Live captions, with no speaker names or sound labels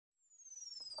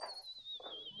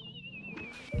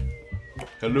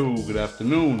Hello, good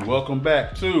afternoon. Welcome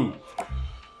back to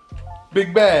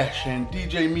Big Bash and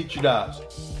DJ Michida's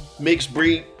Mixed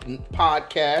Breed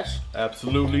Podcast.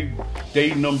 Absolutely.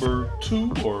 Day number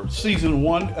 2 or season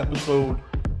 1, episode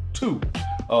 2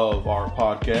 of our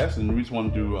podcast. And we just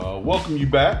wanted to welcome you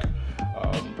back.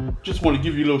 Just want to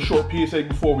give you a little short PSA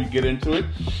before we get into it.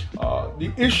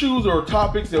 The issues or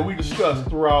topics that we discuss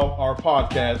throughout our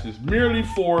podcast is merely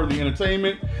for the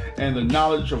entertainment and the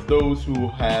knowledge of those who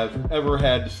have ever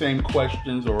had the same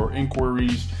questions or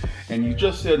inquiries, and you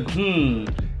just said,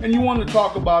 and you wanted to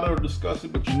talk about it or discuss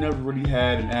it, but you never really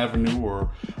had an avenue or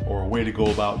a way to go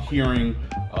about hearing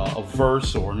a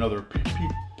verse or another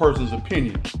person's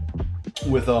opinion.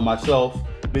 With myself,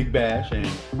 Big Bash, and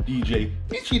DJ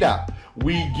Michida,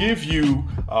 we give you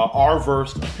our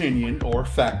versed opinion or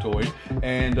factoid,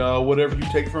 and whatever you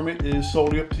take from it is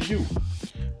solely up to you.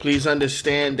 Please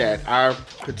understand that our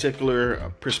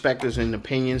particular perspectives and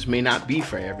opinions may not be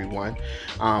for everyone.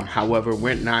 However,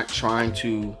 we're not trying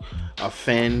to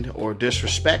offend or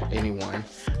disrespect anyone.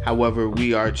 However,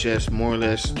 we are just more or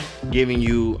less giving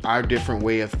you our different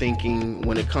way of thinking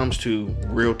when it comes to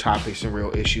real topics and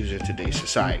real issues in today's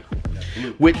society.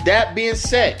 With that being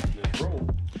said,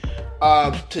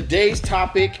 today's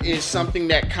topic is something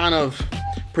that kind of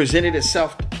presented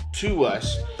itself to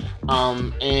us,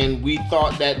 and we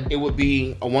thought that it would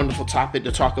be a wonderful topic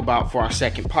to talk about for our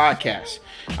second podcast.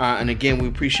 And again, we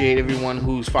appreciate everyone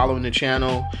who's following the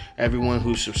channel, everyone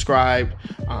who's subscribed,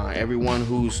 everyone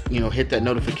who's hit that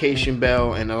notification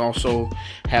bell, and also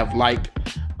have liked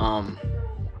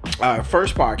our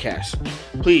first podcast.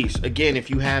 Please, again, if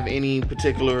you have any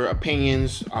particular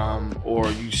opinions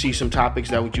or you see some topics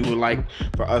that you would like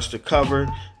for us to cover,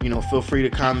 feel free to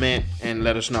comment and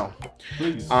let us know.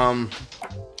 Please.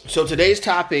 So today's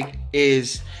topic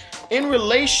is, in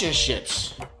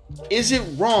relationships, is it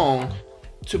wrong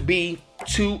to be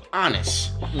too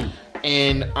honest?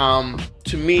 And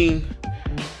to me,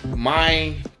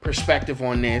 my perspective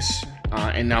on this,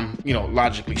 and I'm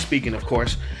logically speaking, of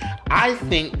course, I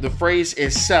think the phrase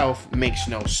itself makes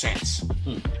no sense.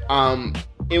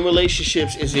 In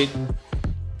relationships, is it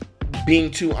being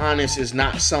too honest is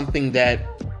not something that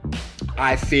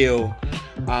I feel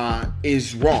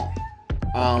is wrong.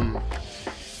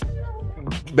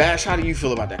 Bash, how do you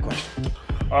feel about that question?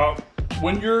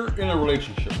 When you're in a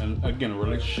relationship, and again, a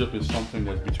relationship is something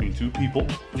that's between two people,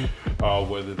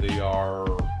 whether they are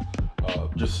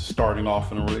just starting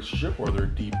off in a relationship, or they're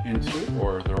deep into it,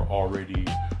 or they're already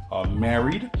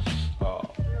married.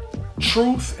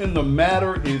 Truth in the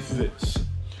matter is this: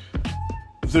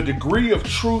 the degree of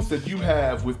truth that you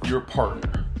have with your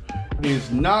partner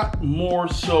is not more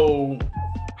so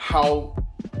how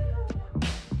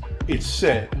it's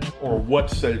said or what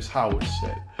said, it's how it's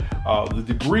said. The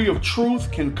degree of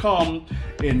truth can come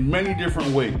in many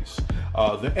different ways.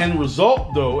 The end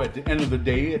result, though, at the end of the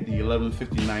day, at the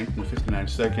 11:59th and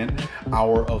 59nd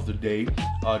hour of the day,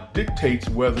 dictates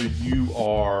whether you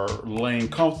are laying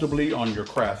comfortably on your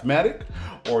Craftmatic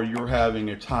or you're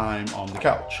having a time on the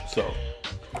couch.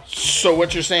 So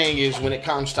what you're saying is, when it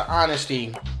comes to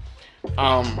honesty,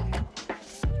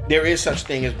 there is such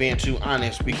thing as being too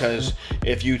honest, because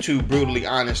if you're too brutally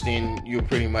honest, then you'll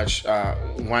pretty much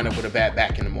wind up with a bad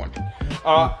back in the morning.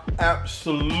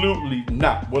 Absolutely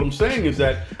not. What I'm saying is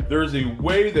that there's a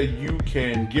way that you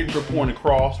can get your point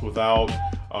across without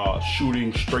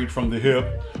shooting straight from the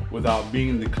hip, without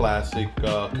being the classic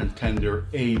contender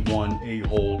A1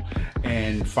 a-hole,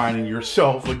 and finding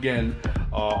yourself again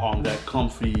on that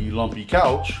comfy, lumpy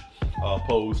couch,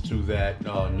 opposed to that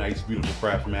nice, beautiful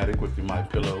Craftmatic with the My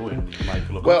Pillow and the My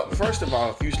Pillow. Well, first of all,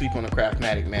 if you sleep on a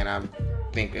Craftmatic, man, I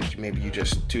think that maybe you're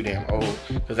just too damn old,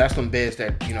 because that's some beds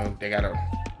that they gotta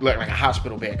look like a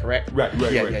hospital bed, correct? Right.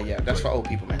 Yeah. That's for old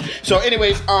people, man. So,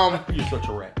 anyways, you're such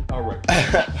a rat. All right.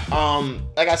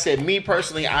 Like I said, me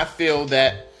personally, I feel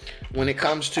that when it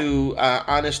comes to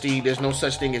honesty, there's no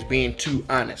such thing as being too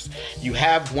honest. You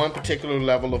have one particular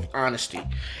level of honesty,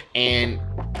 and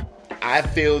I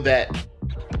feel that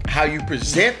how you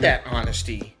present that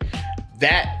honesty,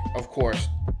 that, of course,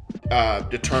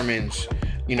 determines,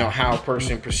 how a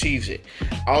person perceives it.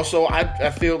 Also,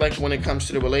 I feel like when it comes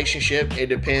to the relationship, it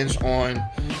depends on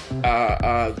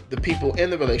the people in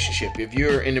the relationship. If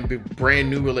you're in a brand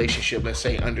new relationship, let's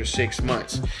say under 6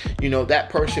 months, that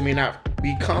person may not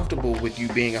be comfortable with you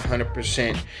being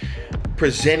 100%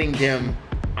 presenting them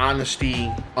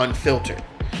honesty unfiltered.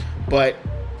 But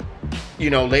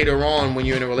later on, when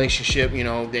you're in a relationship,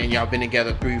 then y'all been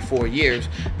together 3-4 years,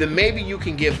 then maybe you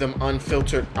can give them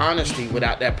unfiltered honesty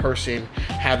without that person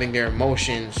having their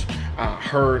emotions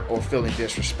hurt or feeling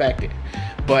disrespected.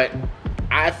 But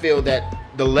I feel that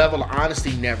the level of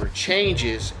honesty never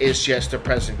changes. It's just the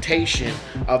presentation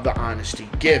of the honesty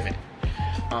given.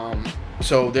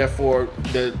 So therefore,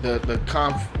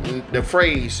 the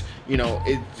phrase,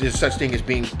 there's such thing as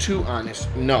being too honest.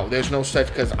 No, there's no such,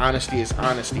 because honesty is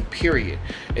honesty, period.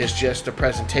 It's just the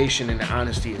presentation and the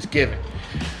honesty is given.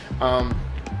 What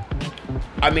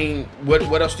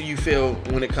else do you feel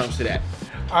when it comes to that?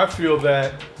 I feel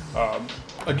that,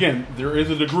 again, there is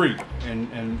a degree,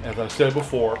 and as I said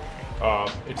before,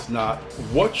 it's not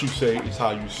what you say, it's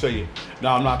how you say it.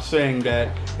 Now, I'm not saying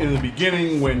that in the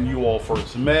beginning when you all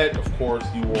first met, of course,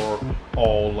 you were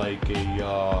all like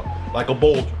a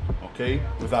boulder, okay?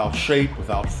 Without shape,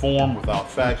 without form, without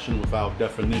faction, without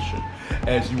definition.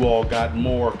 As you all got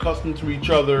more accustomed to each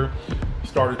other,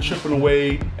 started chipping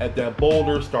away at that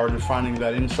boulder, started finding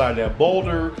that inside that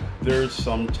boulder, there's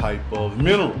some type of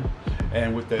mineral.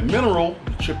 And with that mineral,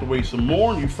 you chipped away some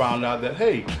more and you found out that,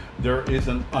 hey, there is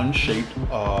an unshaped,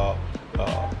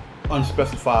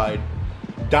 unspecified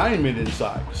diamond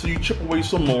inside. So you chip away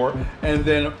some more, and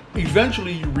then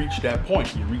eventually you reach that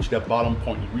point. You reach that bottom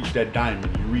point. You reach that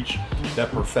diamond. You reach that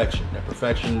perfection. That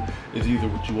perfection is either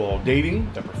with you all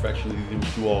dating. That perfection is either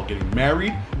with you all getting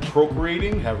married,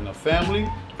 procreating, having a family,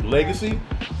 legacy.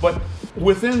 But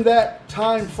within that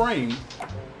time frame,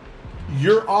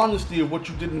 your honesty of what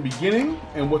you did in the beginning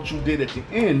and what you did at the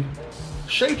end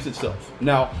shapes itself.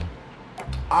 Now,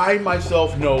 I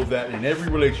myself know that in every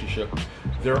relationship,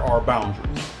 there are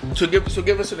boundaries. So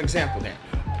give us an example then.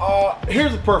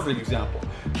 Here's a perfect example.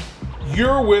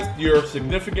 You're with your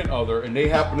significant other and they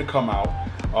happen to come out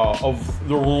of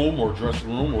the room or dressing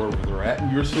room, wherever they're at,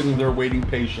 and you're sitting there waiting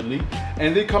patiently,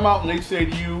 and they come out and they say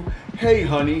to you, hey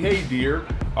honey, hey dear,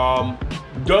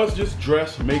 does this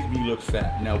dress make me look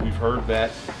fat? Now, we've heard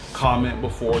that comment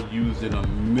before used in a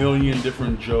million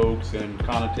different jokes and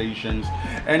connotations,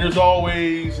 and there's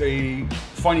always a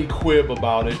funny quib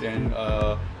about it, and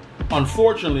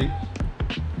unfortunately,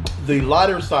 the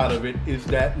lighter side of it is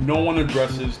that no one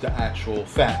addresses the actual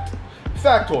fact.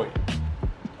 Factoid.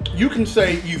 You can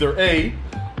say either A,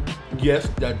 yes,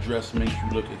 that dress makes you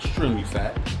look extremely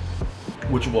fat,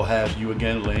 which will have you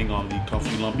again laying on the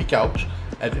comfy, lumpy couch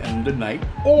at the end of the night.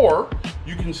 Or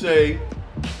you can say,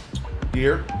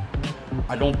 dear,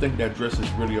 I don't think that dress is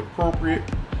really appropriate.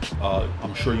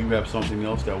 I'm sure you have something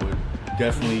else that would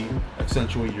definitely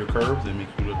accentuate your curves and make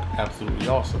you look absolutely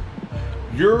awesome.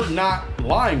 You're not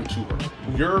lying to her.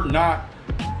 You're not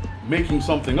making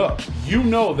something up. You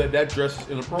know that that dress is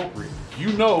inappropriate.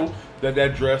 You know that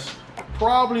that dress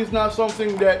probably is not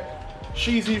something that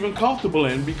she's even comfortable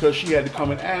in because she had to come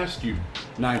and ask you.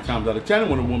 9 times out of 10,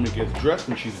 when a woman gets dressed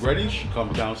and she's ready, she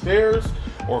comes downstairs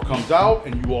or comes out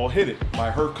and you all hit it.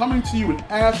 By her coming to you and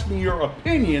asking your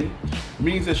opinion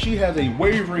means that she has a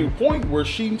wavering point where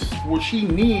she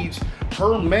needs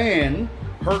her man,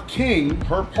 her king,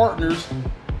 her partner's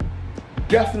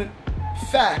definite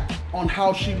fact on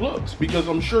how she looks, because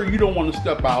I'm sure you don't want to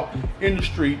step out in the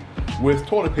street with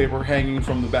toilet paper hanging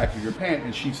from the back of your pant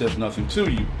and she says nothing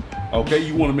to you. Okay,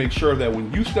 you want to make sure that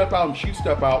when you step out and she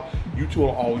step out, you two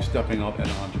are always stepping up at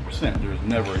 100%. There's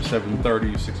never a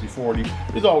 70-30,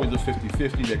 60-40. There's always a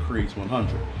 50-50 that creates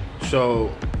 100. So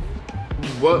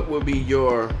what would be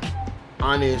your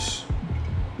honest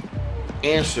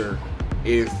answer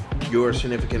if your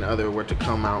significant other were to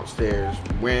come outstairs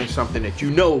wearing something that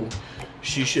you know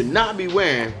she should not be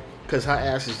wearing because her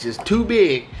ass is just too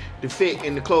big to fit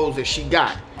in the clothes that she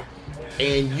got,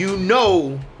 and you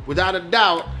know without a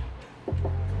doubt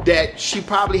that she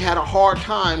probably had a hard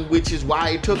time, which is why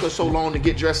it took her so long to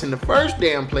get dressed in the first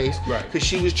damn place, right? Because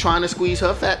she was trying to squeeze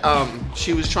her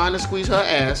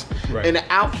ass right. in an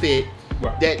outfit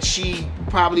right. that she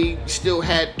probably still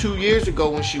had 2 years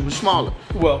ago when she was smaller.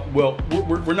 Well,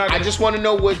 we're not. I just want to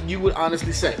know what you would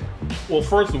honestly say. Well,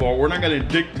 first of all, we're not going to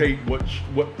dictate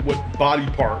what body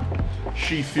part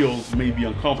she feels may be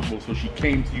uncomfortable, so she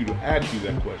came to you to ask you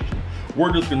that question.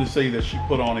 We're just going to say that she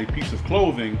put on a piece of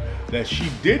clothing that she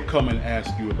did come and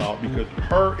ask you about because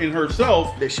her in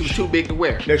herself that she was too big to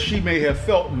wear. That she may have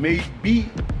felt may be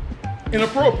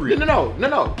inappropriate.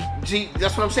 No. See,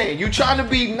 that's what I'm saying. You trying to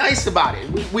be nice about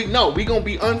it. We know we gonna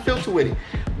be unfiltered with it.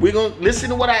 We're gonna listen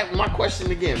to my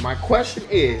question again. My question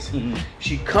is,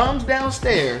 she comes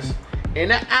downstairs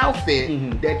in an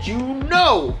outfit that you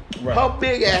know her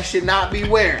big ass should not be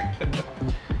wearing.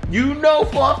 You know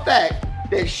for a fact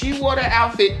that she wore the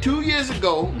outfit 2 years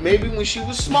ago, maybe when she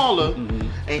was smaller,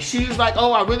 and she was like,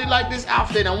 oh, I really like this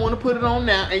outfit, I want to put it on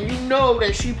now, and you know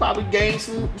that she probably gained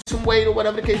some weight or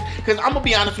whatever the case. Because I'm going to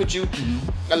be honest with you,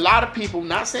 a lot of people,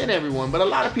 not saying everyone, but a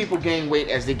lot of people gain weight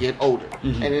as they get older.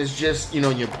 And it's just, your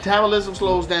metabolism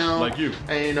slows down. Like you.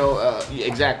 And,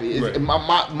 exactly. Right.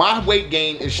 My weight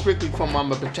gain is strictly from my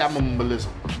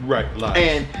metabolism. Right, live.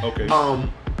 And, okay.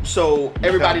 So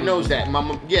everybody knows that.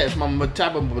 It's my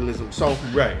metabolism. So,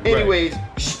 anyways,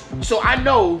 so I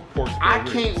know I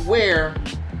can't wear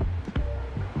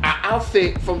an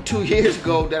outfit from 2 years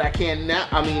ago that I can now.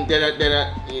 I mean,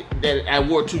 that I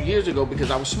wore 2 years ago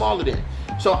because I was smaller then.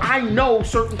 So I know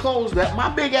certain clothes that my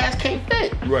big ass can't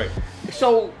fit. Right.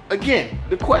 So again,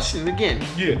 the question again.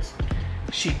 Yes.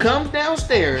 She comes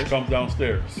downstairs.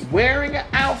 Wearing an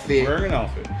outfit.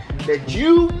 That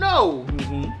you know.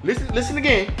 Listen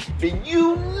again. That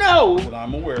you know. That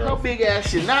I'm aware her of. big ass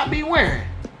should not be wearing.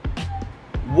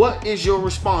 What is your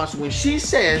response when she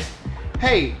says,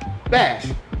 "Hey, Bash,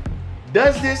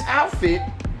 does this outfit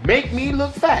make me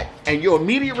look fat?" And your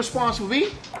immediate response will be,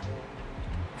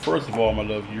 first of all, my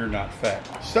love, you're not fat.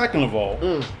 Second of all,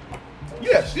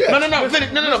 yes. No,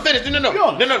 finish. No,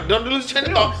 don't lose train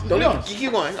of thought. Don't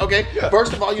keep going. Okay. Yeah.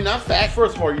 First of all, you're not fat.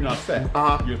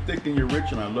 You're thick and you're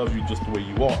rich, and I love you just the way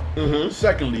you are.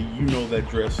 Secondly, you know that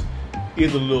dress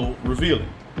is a little revealing.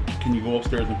 Can you go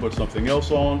upstairs and put something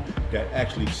else on that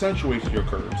actually accentuates your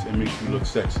curves and makes you look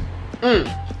sexy?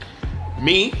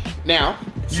 Me, now,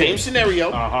 same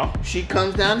scenario. She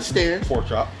comes down the stairs. Pork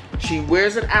chop. She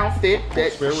wears an outfit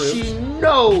that she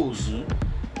knows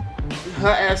her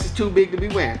ass is too big to be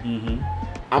wearing.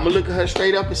 I'm gonna look at her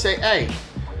straight up and say, "Hey,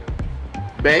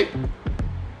 babe,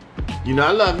 you know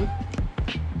I love you,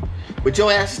 but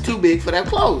your ass is too big for that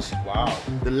clothes. Wow.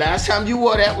 The last time you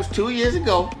wore that was 2 years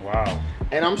ago. Wow.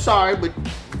 And I'm sorry, but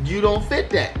you don't fit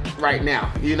that right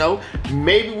now.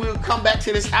 Maybe we'll come back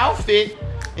to this outfit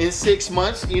in 6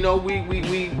 months.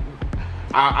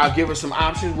 I'll give her some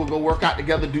options. We'll go work out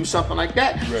together, do something like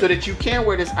that, so that you can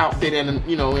wear this outfit in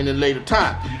a later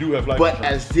time." You do have life insurance. But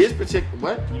as this particular,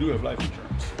 what? You do have life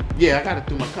insurance. Yeah, I got it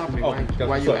through my company.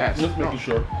 Why you asking? Just making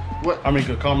sure. What? I mean,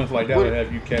 'cause comments like that would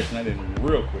have you catching that in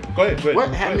real quick. Go ahead.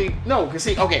 What had me? No, because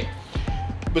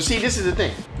but this is the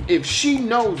thing. If she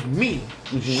knows me,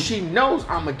 she knows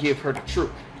I'm gonna give her the truth.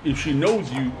 If she knows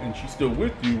you and she's still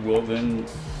with you, well then,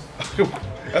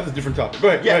 that's a different topic. Go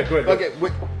ahead. Go ahead. Okay.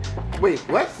 Wait,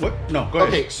 what? What? No, go ahead.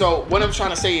 Okay, so what I'm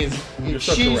trying to say is, if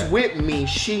she's with me,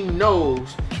 she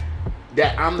knows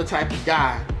that I'm the type of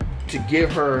guy to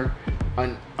give her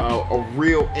a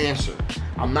real answer.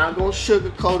 I'm not gonna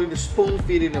sugarcoat it and spoon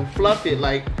feed it and fluff it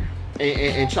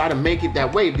and try to make it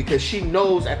that way, because she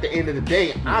knows at the end of the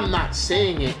day, I'm not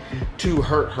saying it to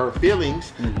hurt her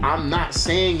feelings. I'm not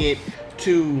saying it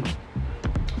to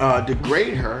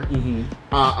degrade her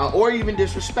or even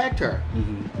disrespect her.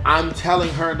 I'm telling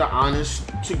her the honest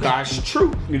to God's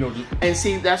truth. And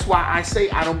see, that's why I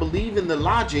say I don't believe in the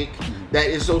logic that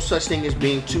is no such thing as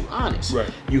being too honest. Right.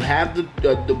 You have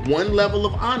the one level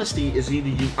of honesty is either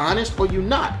you honest or you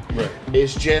not. Right.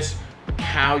 It's just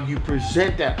how you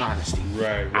present that honesty.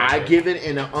 Right. I give it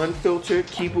in an unfiltered,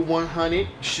 keep it 100,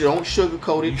 don't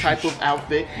sugarcoat it type of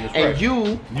outfit. And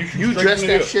you dress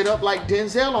that shit up like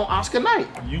Denzel on Oscar night.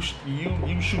 You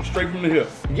shoot straight from the hip.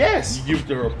 Yes. You give it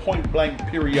to her point blank,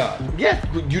 period. Yes.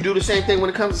 You do the same thing when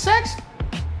it comes to sex.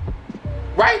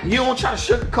 Right? You don't try to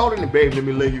sugarcoat it and, babe, let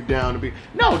me lay you down.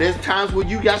 No, there's times where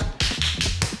you guys,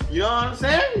 you know what I'm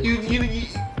saying? You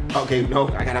okay, no,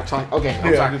 I gotta talk. Okay,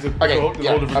 I'm sorry. It's a whole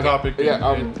different topic.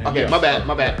 Okay, my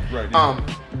bad. Right.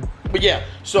 But yeah,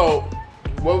 so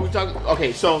what were we talking?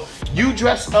 Okay, so you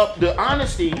dressed up the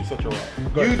honesty. You're such a rat.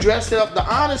 You dressed up the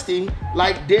honesty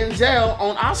like Denzel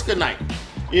on Oscar night.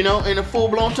 In a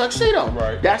full-blown tuxedo.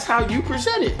 Right. That's how you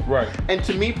present it. Right. And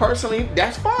to me personally,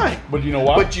 that's fine. But you know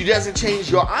why? But you doesn't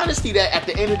change your honesty that at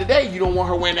the end of the day, you don't want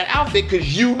her wearing that outfit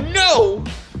because you know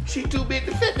she too big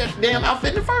to fit that damn outfit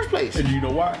in the first place. And you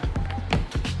know why?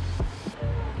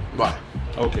 Why?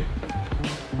 Okay.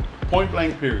 Point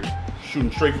blank, period.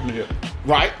 Shooting straight from the hip.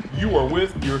 Right. You are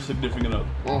with your significant other.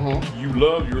 You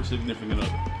love your significant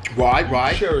other.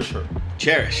 Right. Cherish her.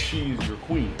 Cherish. She is your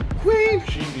queen.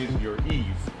 She is your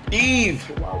Eve.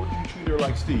 So why would you treat her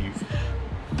like Steve?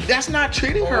 That's not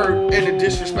treating her in a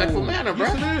disrespectful manner, bro.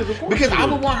 Yes, it is. Of course because I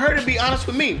is. would want her to be honest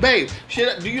with me, babe.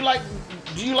 Do you like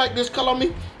this color on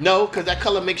me? No, because that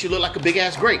color makes you look like a big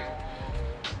ass grape.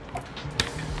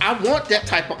 I want that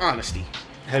type of honesty.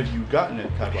 Have you gotten that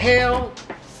type of Hell,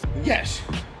 yes.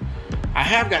 I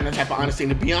have gotten that type of honesty.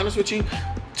 And to be honest with you,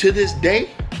 to this day,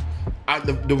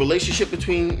 the relationship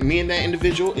between me and that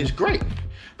individual is great.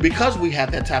 because we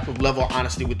have that type of level of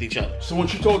honesty with each other. So when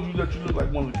she told you that you look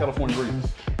like one of the California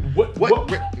raisins, What?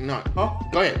 No. Huh?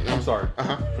 Go ahead. I'm sorry.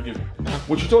 Forgive me. Uh-huh.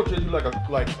 When she told you that you look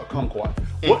like a kumquat,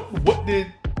 what did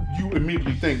you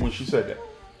immediately think when she said that?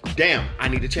 Damn, I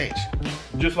need to change.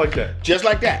 Just like that. Just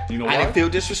like that. You know I why? didn't feel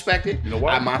disrespected. You know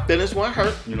why? My feelings weren't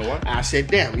hurt. You know what? I said,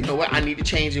 damn, you know what? I need to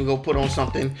change and go put on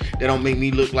something that don't make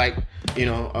me look like,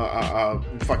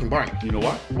 fucking Barney. You know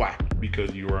why? Why?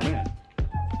 Because you are a man.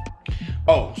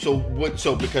 Oh, so what?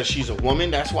 So because she's a woman,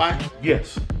 that's why?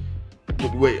 Yes.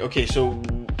 Wait, okay, so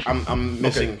I'm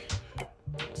missing. Okay.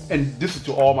 And this is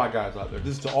to all my guys out there.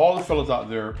 This is to all the fellas out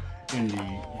there in the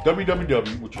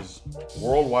www, which is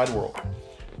World Wide World.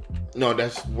 No,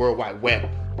 that's World Wide Web.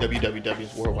 www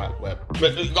is World Wide Web.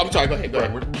 But, I'm sorry, go ahead.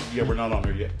 We're not on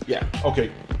there yet. Yeah.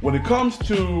 Okay, when it comes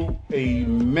to a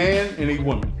man and a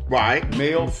woman, Right.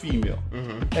 male, female,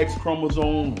 X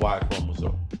chromosome, Y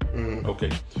chromosome.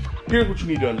 Okay, here's what you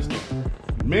need to understand.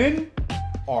 Men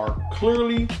are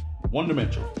clearly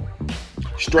one-dimensional.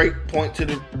 Straight point to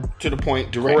the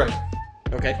point, direct. Correct.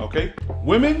 Okay. Okay,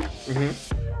 women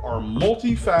are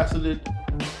multifaceted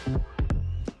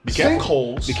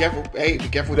sinkholes. Be careful. Hey, be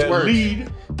careful with your words. Be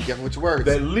careful with your words.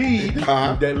 That lead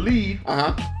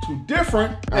to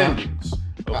different endings.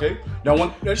 Okay. Now,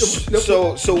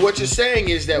 so what you're saying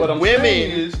is that what I'm women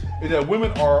saying is that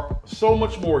women are so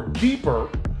much more deeper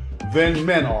than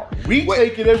men are. We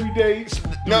take it every day.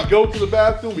 We go to the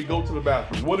bathroom.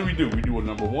 What do? We do a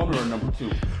number one or a number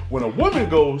two. When a woman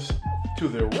goes to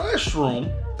the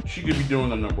restroom, she could be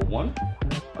doing a number one,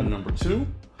 a number two.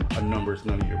 A number is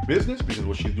none of your business because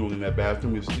what she's doing in that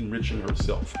bathroom is enriching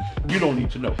herself. You don't need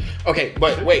to know. Okay,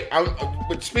 but wait.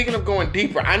 But speaking of going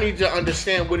deeper, I need to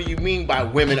understand what do you mean by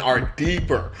women are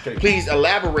deeper? Okay. Please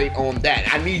elaborate on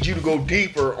that. I need you to go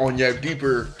deeper on your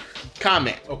deeper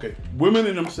comment. Okay, women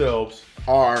in themselves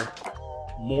are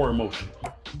more emotional.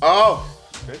 Oh.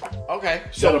 Okay.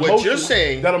 So what you're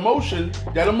saying that emotion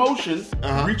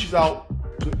reaches out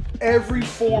to every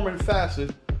form and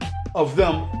facet of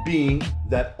them being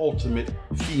that ultimate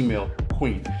female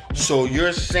queen. So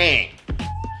you're saying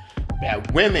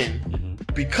that women,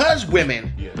 because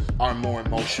women are more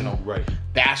emotional, right?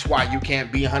 That's why you can't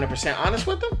be 100% honest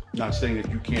with them? Not saying that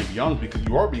you can't be honest, because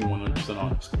you are being 100%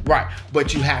 honest. Right,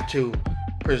 but you have to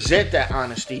present that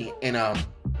honesty in a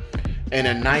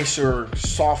nicer,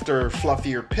 softer,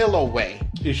 fluffier pillow way.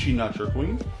 Is she not your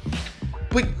queen?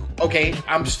 But okay,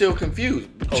 I'm still confused.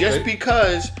 Okay. Just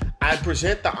because I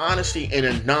present the honesty in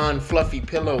a non-fluffy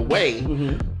pillow way,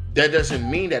 that doesn't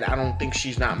mean that I don't think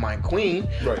she's not my queen.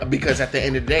 Right. Because at the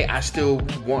end of the day, I still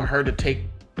want her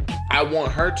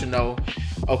to know,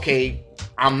 okay,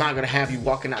 I'm not gonna have you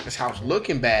walking out this house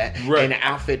looking bad in an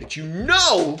outfit that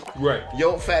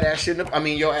your fat ass shouldn't have. I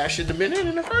mean, your ass shouldn't have been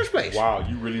in the first place. Wow,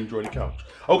 you really enjoy the couch.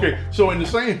 Okay, so in the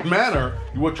same manner,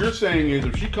 what you're saying is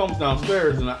if she comes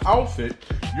downstairs in an outfit,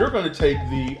 you're going to take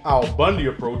the Al Bundy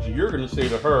approach and you're going to say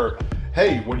to her,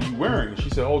 hey, what are you wearing? And she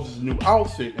said, oh, this is a new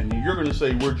outfit. And then you're going to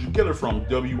say, where'd you get it from?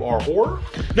 WR Horror?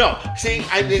 No, see,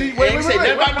 I didn't say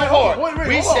nothing about no horror.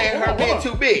 We said her being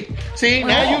too big. See,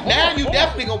 now you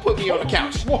definitely going to put me on the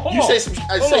couch. You say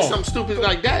something stupid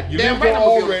like that. You damn didn't right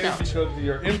go I'm going to be on already the couch. because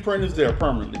your imprint is there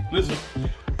permanently. Listen.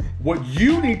 What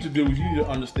you need to do is you need to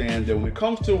understand that when it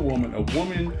comes to a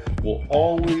woman will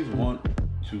always want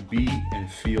to be and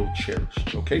feel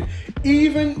cherished, okay?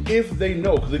 Even if they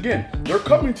know, because again, they're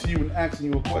coming to you and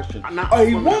asking you a question.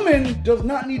 A woman does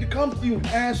not need to come to you and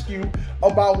ask you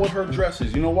about what her dress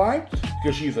is. You know why?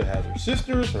 Because she either has her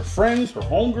sisters, her friends, her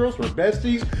homegirls, her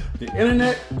besties, the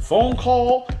internet, phone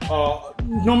call,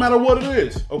 no matter what it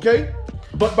is, okay?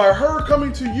 But by her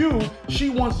coming to you, she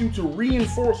wants you to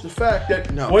reinforce the fact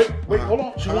that hold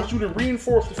on. She wants you to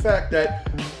reinforce the fact that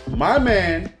my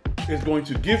man is going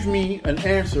to give me an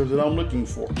answer that I'm looking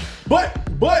for. But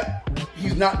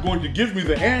he's not going to give me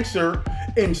the answer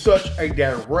in such a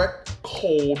direct,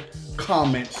 cold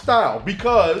comment style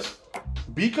because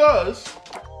he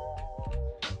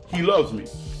loves me.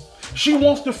 She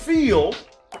wants to feel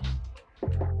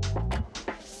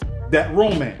that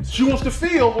romance. She wants to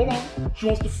feel,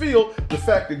 the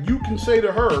fact that you can say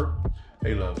to her,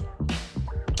 hey love,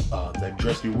 that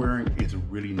dress you're wearing is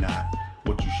really not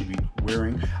what you should be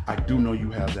wearing. I do know you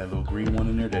have that little green one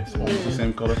in there that's almost the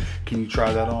same color. Can you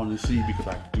try that on and see? Because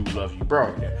I do love you.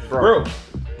 Bro.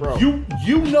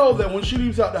 You know that when she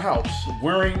leaves out the house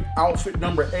wearing outfit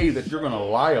number A that you're going to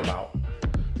lie about,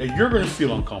 that you're going to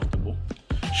feel uncomfortable.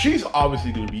 She's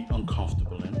obviously going to be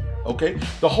uncomfortable in it. Okay,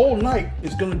 the whole night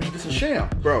is gonna be just a sham,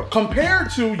 bro.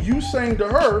 Compared to you saying to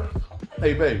her,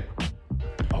 "Hey, babe,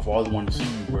 I've always wanted to see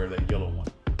you wear that yellow one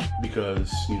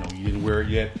because you didn't wear it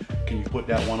yet. can you put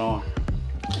that one on?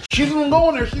 She's gonna go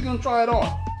in there, she's gonna try it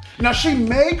on. Now she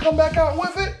may come back out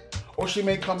with it, or she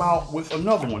may come out with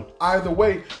another one. Either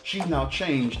way, she's now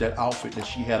changed that outfit that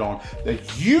she had on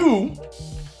that you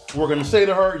were gonna say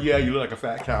to her, yeah, you look like a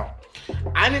fat cow.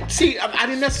 I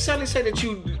didn't necessarily say that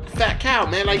you fat cow,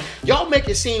 man. Like, y'all make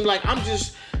it seem like I'm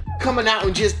just coming out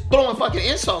and just throwing fucking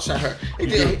insults at her.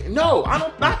 No,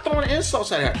 I'm not throwing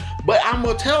insults at her. But I'm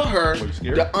gonna tell her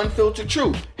the unfiltered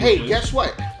truth. Hey, guess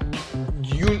what?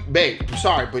 Babe, I'm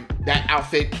sorry, but that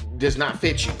outfit does not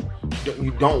fit you.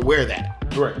 You don't wear that.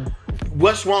 Right.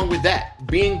 What's wrong with that?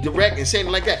 Being direct and saying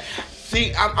it like that.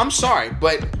 See, I'm sorry,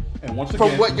 but and once again,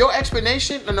 from what your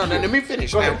explanation, no, let me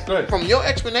finish. Go ahead. From your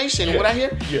explanation and what I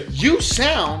hear, you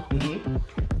sound,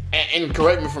 and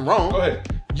correct me if I'm wrong. Go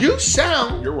ahead. You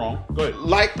sound. You're wrong. Go ahead.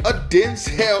 Like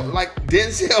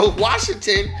Denzel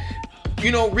Washington,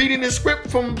 reading the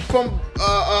script from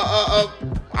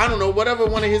I don't know, whatever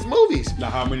one of his movies. Now,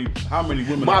 how many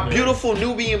women? My beautiful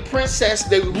Nubian princess,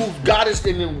 who got us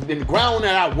in the ground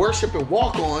that I worship and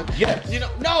walk on. Yes.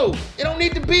 No, it don't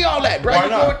need to be all that, bro. Why You're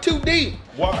not? going too deep.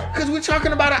 Why? Because we're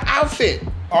talking about an outfit.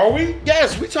 Are we?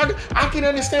 Yes, we talking. I can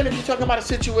understand if you're talking about a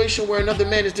situation where another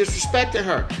man is disrespecting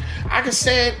her. I can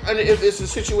say it if it's a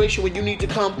situation where you need to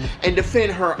come and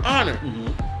defend her honor.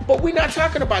 But we're not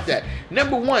talking about that.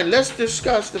 Number one, let's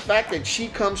discuss the fact that she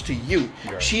comes to you.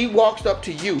 Right. She walks up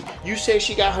to you. You say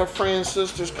she got her friends,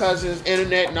 sisters, cousins,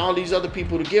 internet, and all these other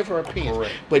people to give her opinions.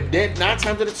 Correct. But then 9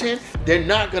 times out of 10, they're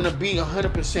not going to be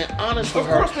 100% honest with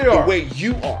her the way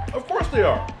you are. Of course they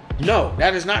are. No,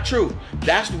 that is not true.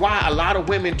 That's why a lot of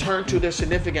women turn to their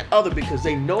significant other, because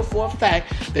they know for a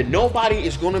fact that nobody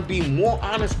is going to be more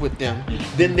honest with them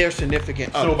than their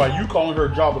significant other. So by you calling her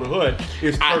Job of the Hood,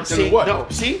 it's hurting what? No,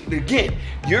 see, again,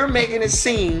 you're making it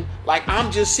seem like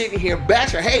I'm just sitting here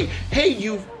bashing. Hey,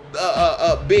 you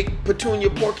big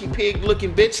petunia porky pig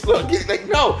looking bitch. Look, like,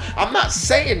 no, I'm not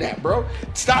saying that, bro.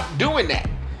 Stop doing that.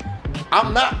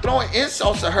 I'm not throwing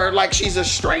insults at her like she's a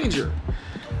stranger.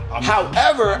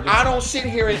 However, I don't sit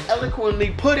here and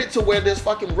eloquently put it to where there's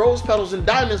fucking rose petals and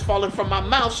diamonds falling from my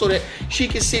mouth so that she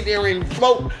can sit there and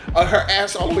float her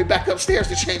ass all the way back upstairs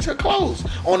to change her clothes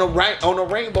on a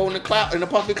rainbow in the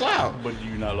puffy cloud. But do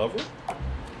you not love her?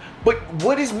 But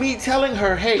what is me telling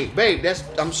her, hey, babe,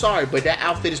 I'm sorry, but that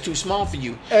outfit is too small for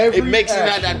you. It makes it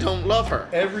that I don't love her.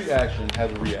 Every action has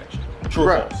a reaction. True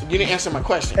or false? You didn't answer my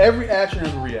question. Every action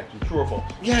has a reaction. True or false?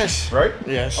 Yes. Right?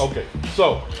 Yes. Okay.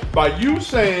 So, by you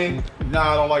saying,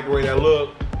 nah, I don't like the way that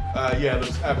look, yeah, it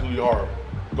looks absolutely horrible.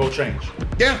 Go change.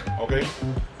 Yeah. Okay?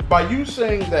 By you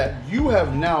saying that, you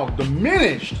have now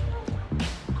diminished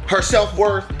her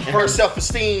self-worth and her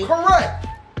self-esteem. Correct.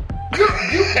 You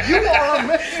are a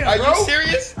man, Are bro. you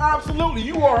serious? Absolutely,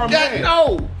 you are a man.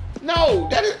 No,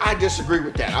 I disagree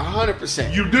with that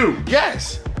 100%. You do?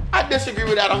 Yes. I disagree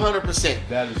with that 100%.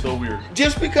 That is so weird.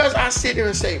 Just because I sit there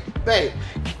and say, babe,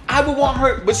 I would want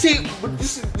her, but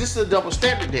this is a double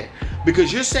standard there.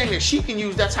 Because you're saying that she can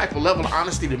use that type of level of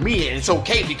honesty to me, and it's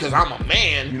okay because I'm a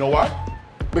man. You know why?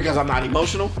 Because I'm not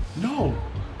emotional? No,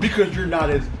 because you're not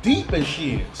as deep as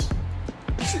she is.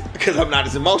 Because I'm not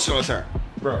as emotional as her.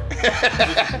 Bro.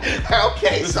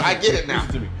 Okay, so I get it now.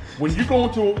 Listen to me. When you go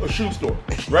into a shoe store,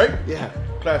 right? Yeah.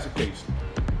 Classic case.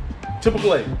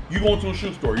 Typical A. You go into a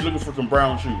shoe store. You're looking for some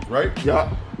brown shoes, right?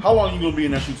 Yeah. How long are you gonna be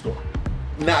in that shoe store?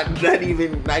 Not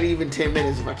even 10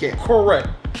 minutes if I can. Correct.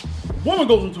 Woman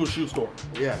goes into a shoe store.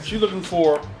 Yeah. She's looking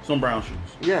for some brown shoes.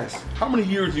 Yes. How many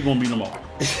years are you gonna be in the mall?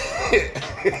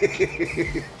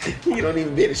 You don't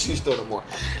even be in a shoe store no more.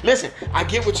 Listen, I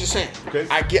get what you're saying. Okay.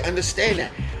 Understand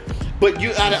that. But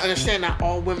you gotta understand, not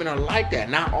all women are like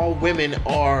that. Not all women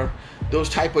are those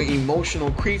type of emotional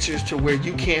creatures to where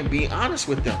you can't be honest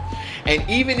with them. And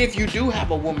even if you do have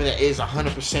a woman that is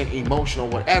 100% emotional,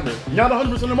 whatever. Not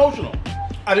 100% emotional.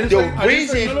 I didn't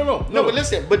say no. But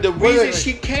listen, but the reason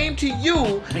she came to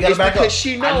you is because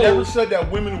she knows. I never said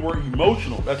that women were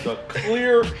emotional. That's a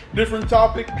clear, different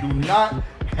topic. Do not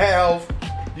have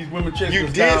these women chasing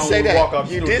us down when we walk out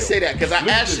the You studio. did say that because I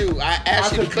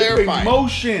asked you to clarify.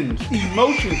 Emotions.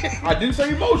 I didn't say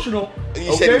emotional.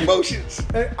 You said emotions.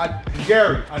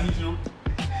 Gary, I need you to.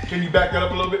 Can you back that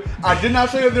up a little bit? I did not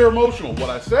say that they're emotional. What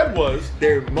I said was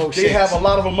they're emotions. They have a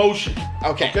lot of emotion.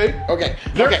 Okay.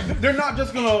 They're not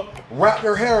just gonna wrap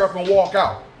their hair up and walk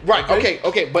out. Right.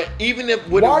 Okay. But even if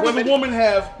why does a woman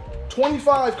have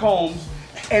 25 combs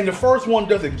and the first one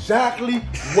does exactly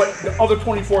what the other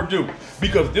 24 do?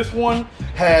 Because this one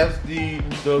has the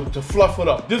to fluff it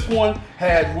up. This one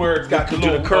has where it's got the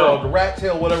little curl, the rat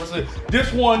tail, whatever it is.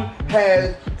 This one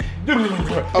has You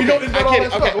know, it's got all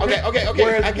that stuff.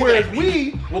 Okay. Whereas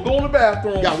we will go in the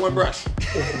bathroom. Got one brush.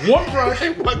 One brush,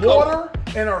 water,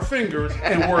 and our fingers,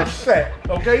 and we're set.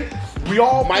 Okay. We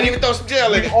all might even throw some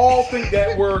gel in it. We all think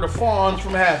that we're the Fonz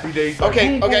from Happy Days. Like,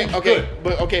 okay. Good.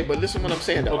 But listen what I'm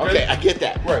saying though. Okay, I get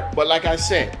that. Right. But like I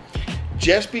said,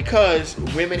 just because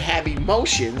women have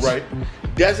emotions, right,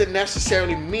 doesn't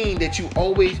necessarily mean that you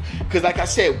always, because like I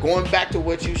said, going back to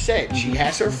what you said, she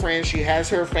has her friends, she has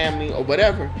her family or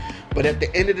whatever, but at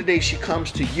the end of the day, she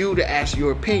comes to you to ask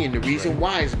your opinion. The reason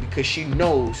why is because she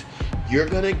knows you're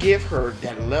gonna give her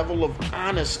that level of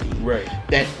honesty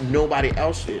that nobody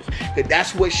else is.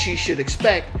 That's what she should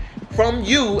expect from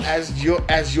you as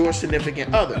your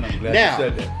significant other. And I'm glad you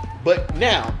said that. But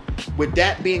now, with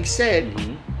that being said,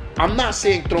 I'm not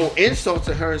saying throw insults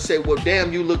at her and say, well,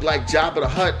 damn, you look like Jabba the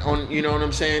Hutt on, you know what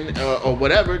I'm saying, or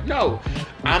whatever. No,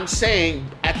 I'm saying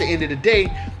at the end of the day,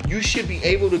 you should be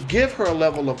able to give her a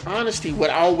level of honesty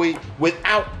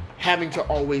without having to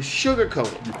always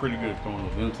sugarcoat it. You're pretty good at throwing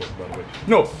those insults, by the way.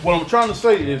 No, what I'm trying to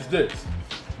say is this.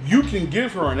 You can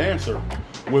give her an answer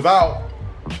without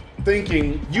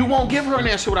thinking... You won't give her an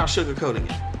answer without sugarcoating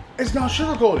it. It's not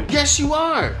sugarcoating. Yes, you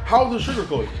are. How is it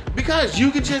sugarcoating? Because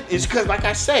you can just... It's because, like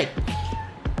I said,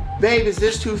 babe, is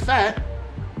this too fat?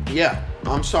 Yeah.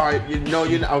 I'm sorry. You're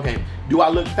not... Okay. Do I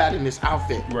look fat in this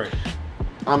outfit? Right.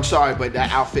 I'm sorry, but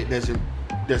that outfit doesn't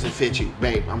fit you.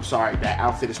 Babe, I'm sorry. That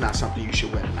outfit is not something you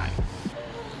should wear tonight.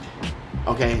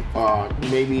 Okay?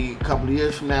 Maybe a couple of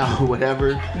years from now or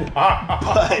whatever.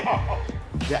 But...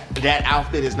 That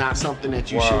outfit is not something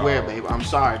that you should wear, babe. I'm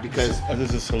sorry, because...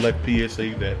 This is a select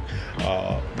PSA that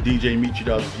DJ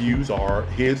Michida's views are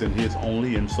his and his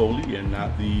only and solely, and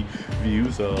not the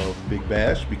views of Big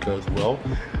Bash, because, well,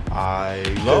 I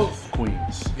love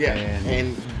Queens. Yeah,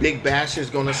 and Big Bash is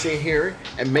going to sit here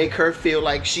and make her feel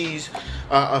like she's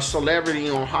a celebrity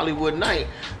on Hollywood Night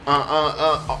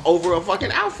over a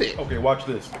fucking outfit. Okay, watch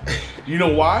this. You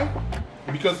know why?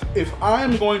 Because if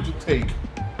I'm going to take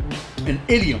an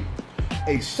idiom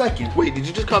a second... Wait, did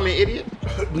you just call me an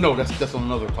idiot? No, that's on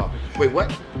another topic. Wait,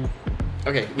 what?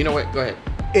 Okay, you know what? Go ahead.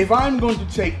 If I'm going to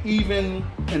take even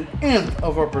an nth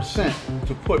of a percent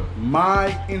to put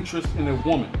my interest in a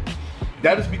woman,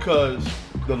 that is because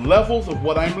the levels of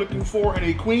what I'm looking for in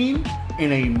a queen,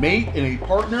 in a mate, in a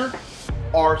partner,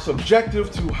 are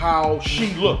subjective to how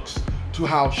she looks, to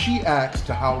how she acts,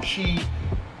 to how she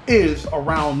is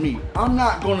around me. I'm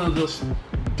not going to just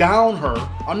down her.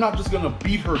 I'm not just going to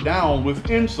beat her down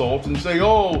with insults and say,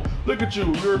 oh, look at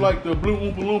you, you're like the blue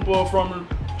Oompa Loompa from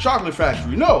the chocolate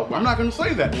factory. No, I'm not going to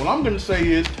say that. What I'm going to say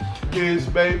is,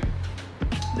 babe,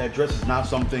 that dress is not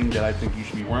something that I think you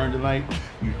should be wearing tonight.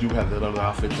 You do have that other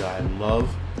outfit that I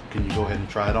love. Can you go ahead and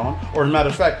try it on? Or as a matter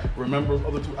of fact, remember those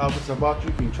other two outfits I bought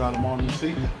you? Can you try them on and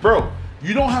see? Bro,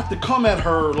 you don't have to come at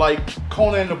her like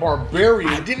Conan the Barbarian.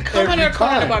 I didn't come at her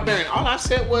Conan the Barbarian. All I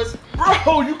said was...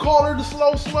 Bro, you called her the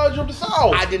slow sludge of the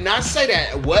South. I did not say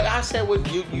that. What I said was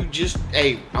you just...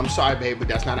 Hey, I'm sorry, babe, but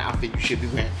that's not an outfit you should be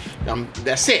wearing.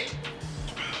 That's it.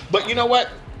 But you know what?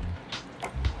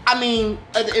 I mean,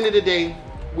 at the end of the day,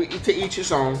 to each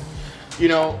his own. You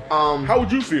know... How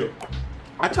would you feel?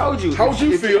 I told you. How would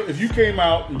you feel if you came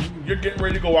out and you're getting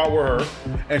ready to go out with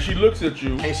her and she looks at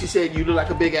you and she said you look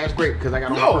like a big ass grape because I got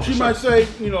on my No, she might say,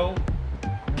 you know,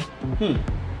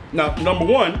 Now, number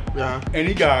one,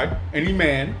 any guy, any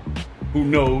man who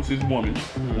knows his woman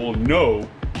will know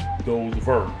those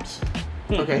verbs.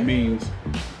 Okay. Means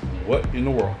what in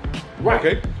the world? Right.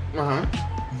 Okay.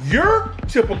 Your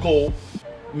typical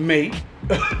mate,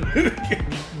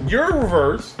 your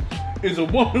reverse, is a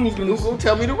woman who's gonna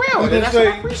tell me the real, and that's what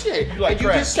I appreciate. You like and you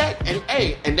just said,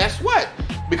 and that's what,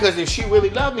 because if she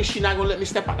really loved me, she's not gonna let me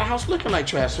step out the house looking like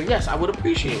trash. So yes, I would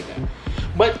appreciate that.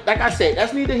 But like I said,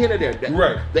 that's neither here nor there.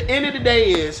 Right. The end of the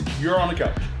day is you're on the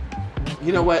couch.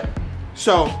 You know what?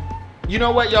 So, you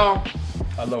know what, y'all?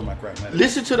 I love my crack, man.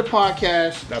 Listen to the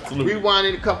podcast. Absolutely. Rewind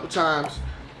it a couple times.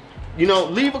 You know,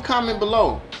 leave a comment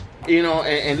below. You know,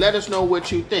 and let us know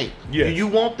what you think. Yes. Do you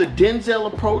want the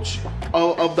Denzel approach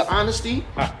of the honesty,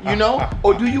 you know?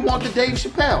 Or do you want the Dave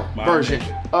Chappelle version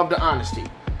of the honesty?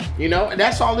 You know, and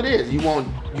that's all it is. You want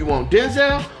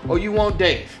Denzel or you want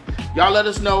Dave? Y'all let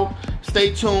us know.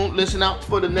 Stay tuned. Listen out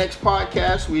for the next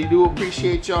podcast. We do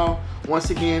appreciate y'all.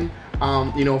 Once again,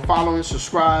 you know, follow and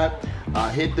subscribe.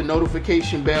 Hit the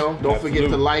notification bell. Don't forget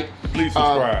to like. Please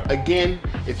subscribe. Again,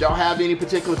 if y'all have any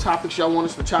particular topics y'all want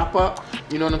us to chop up,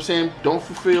 you know what I'm saying? Feel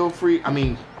free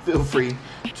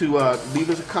to leave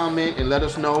us a comment and let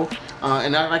us know.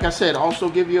 And like I said, also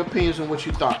give your opinions on what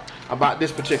you thought about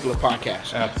this particular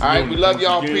podcast. Absolutely. All right, we love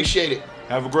y'all. Appreciate it.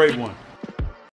 Have a great one.